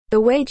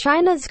The way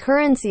China's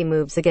currency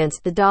moves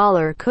against the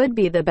dollar could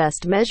be the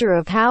best measure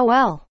of how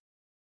well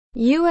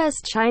U.S.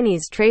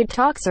 Chinese trade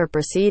talks are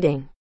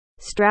proceeding.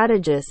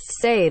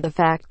 Strategists say the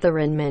fact the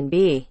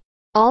renminbi,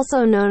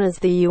 also known as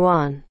the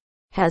yuan,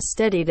 has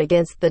steadied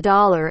against the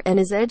dollar and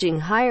is edging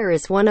higher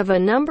is one of a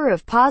number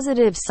of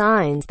positive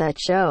signs that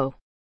show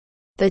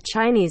the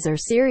Chinese are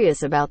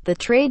serious about the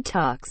trade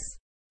talks.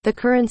 The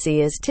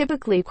currency is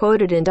typically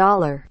quoted in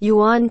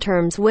dollar-yuan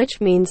terms,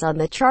 which means on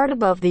the chart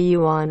above the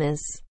yuan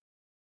is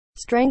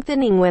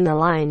strengthening when the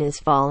line is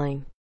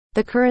falling.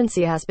 The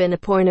currency has been a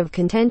point of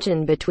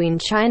contention between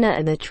China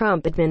and the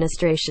Trump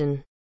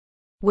administration,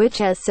 which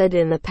has said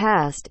in the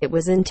past it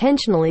was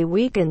intentionally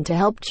weakened to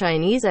help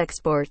Chinese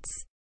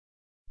exports.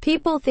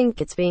 People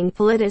think it's being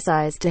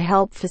politicized to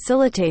help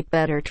facilitate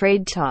better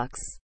trade talks.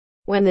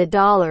 When the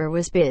dollar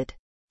was bid,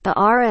 the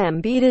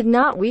RMB did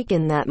not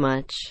weaken that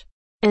much.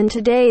 And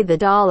today the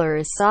dollar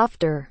is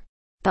softer.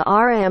 The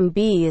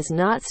RMB is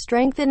not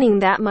strengthening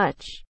that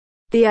much.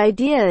 The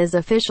idea is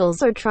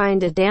officials are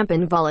trying to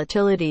dampen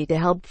volatility to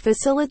help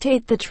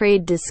facilitate the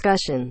trade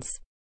discussions,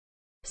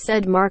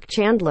 said Marc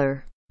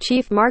Chandler,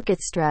 chief market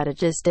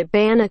strategist at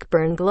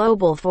Bannockburn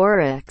Global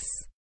Forex.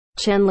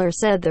 Chandler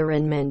said the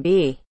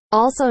renminbi,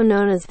 also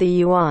known as the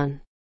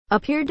yuan,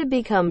 appeared to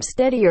become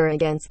steadier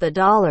against the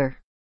dollar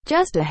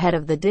just ahead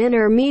of the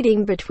dinner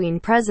meeting between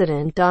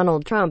President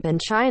Donald Trump and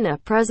China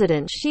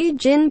President Xi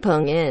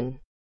Jinping in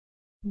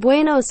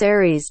Buenos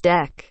Aires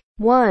Dec.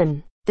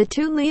 1. The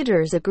two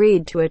leaders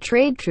agreed to a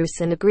trade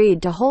truce and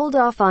agreed to hold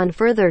off on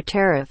further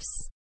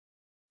tariffs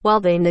while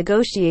they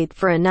negotiate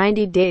for a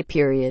 90-day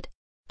period.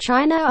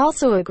 China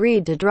also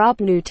agreed to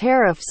drop new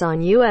tariffs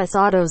on U.S.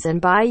 autos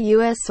and buy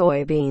U.S.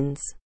 soybeans.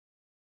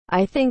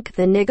 I think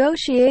the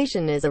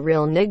negotiation is a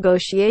real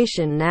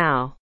negotiation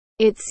now.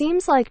 It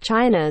seems like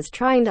China is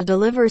trying to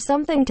deliver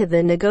something to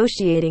the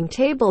negotiating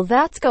table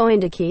that's going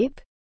to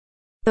keep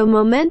the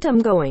momentum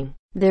going.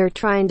 They're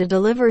trying to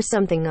deliver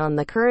something on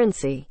the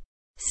currency,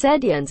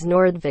 said Jens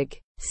Nordvig,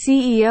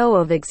 CEO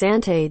of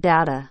Exante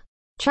Data.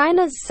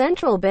 China's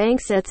central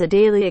bank sets a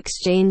daily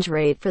exchange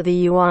rate for the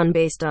yuan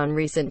based on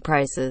recent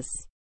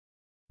prices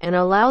and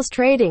allows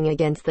trading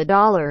against the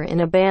dollar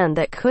in a band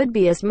that could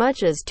be as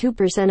much as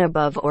 2%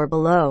 above or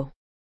below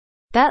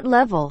that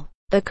level.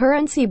 The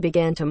currency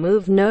began to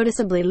move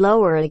noticeably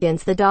lower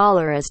against the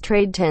dollar as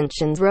trade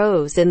tensions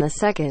rose in the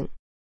second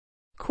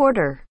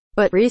quarter.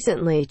 But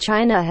recently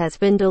China has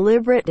been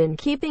deliberate in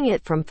keeping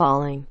it from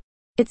falling.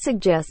 It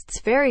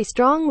suggests very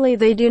strongly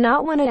they do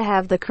not want to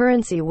have the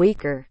currency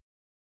weaker,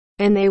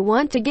 and they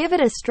want to give it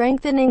a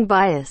strengthening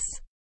bias.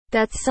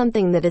 That's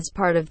something that is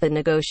part of the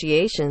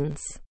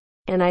negotiations,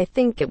 and I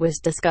think it was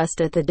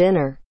discussed at the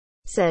dinner,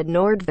 said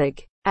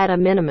Nordvig. At a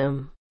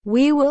minimum,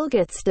 we will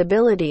get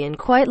stability and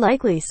quite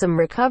likely some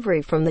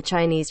recovery from the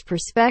Chinese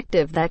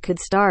perspective that could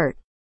start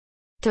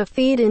to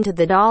feed into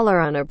the dollar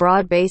on a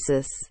broad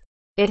basis.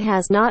 It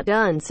has not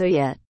done so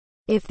yet.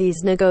 If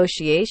these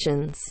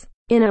negotiations,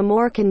 in a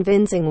more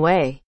convincing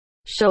way,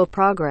 show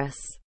progress,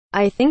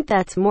 I think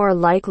that's more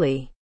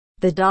likely.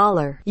 The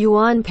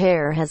dollar-yuan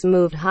pair has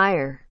moved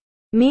higher,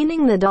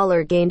 meaning the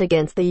dollar gained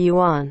against the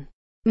yuan,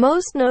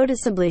 most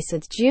noticeably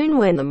since June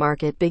when the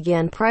market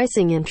began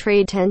pricing in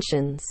trade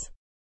tensions.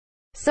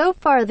 So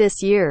far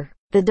this year,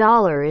 the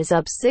dollar is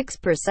up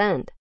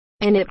 6%,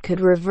 and it could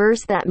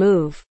reverse that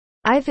move.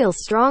 I feel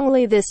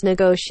strongly this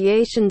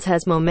negotiations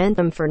has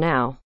momentum for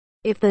now.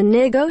 If the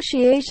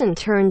negotiation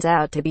turns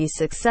out to be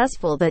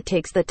successful, that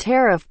takes the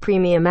tariff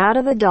premium out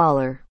of the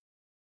dollar.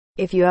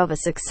 If you have a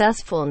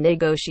successful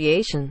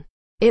negotiation,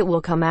 it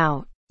will come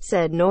out,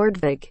 said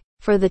Nordvig.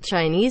 For the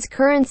Chinese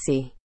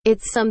currency,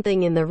 it's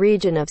something in the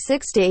region of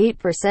 6 to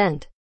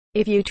 8%.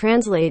 If you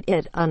translate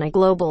it on a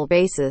global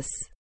basis,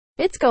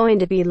 it's going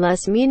to be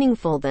less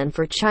meaningful than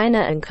for China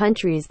and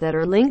countries that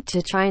are linked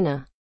to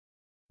China.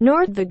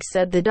 Nordvig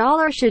said the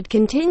dollar should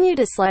continue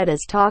to slide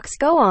as talks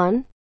go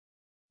on,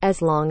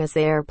 as long as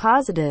they are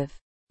positive.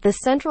 The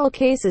central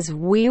case is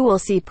we will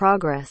see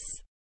progress,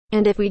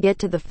 and if we get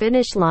to the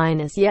finish line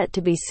is yet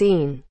to be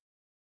seen.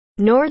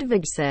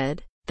 Nordvig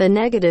said, the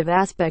negative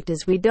aspect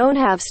is we don't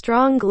have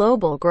strong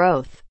global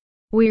growth.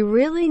 We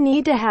really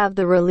need to have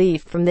the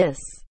relief from this.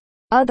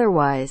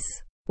 Otherwise,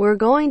 we're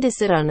going to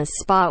sit on a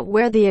spot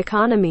where the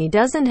economy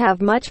doesn't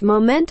have much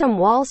momentum.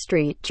 Wall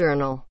Street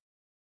Journal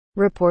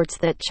reports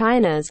that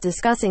China is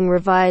discussing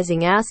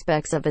revising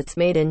aspects of its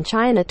Made in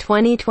China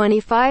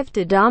 2025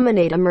 to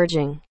dominate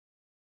emerging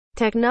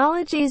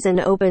technologies and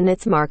open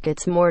its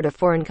markets more to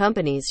foreign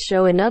companies,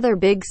 show another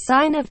big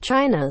sign of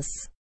China's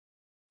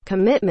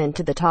commitment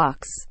to the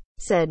talks,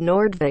 said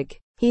Nordvig.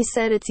 He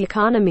said its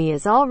economy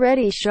is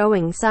already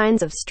showing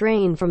signs of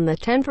strain from the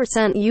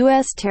 10%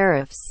 U.S.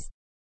 tariffs,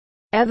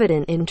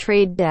 evident in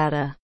trade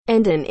data,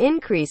 and an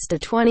increase to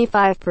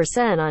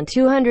 25% on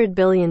 $200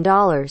 billion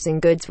in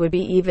goods would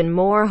be even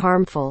more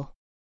harmful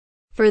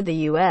for the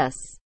U.S.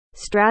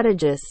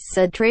 Strategists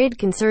said trade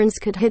concerns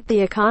could hit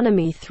the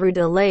economy through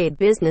delayed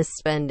business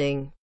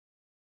spending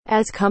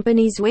as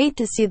companies wait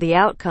to see the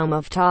outcome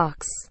of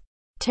talks.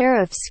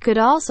 Tariffs could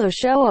also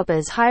show up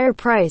as higher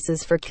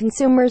prices for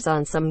consumers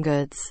on some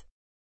goods.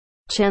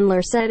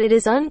 Chandler said it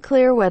is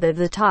unclear whether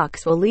the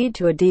talks will lead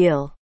to a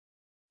deal,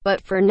 but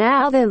for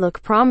now they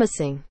look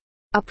promising.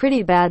 A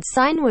pretty bad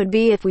sign would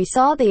be if we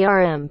saw the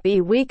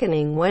RMB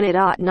weakening when it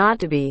ought not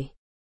to be,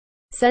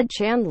 said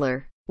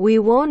Chandler. We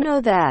won't know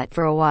that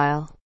for a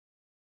while.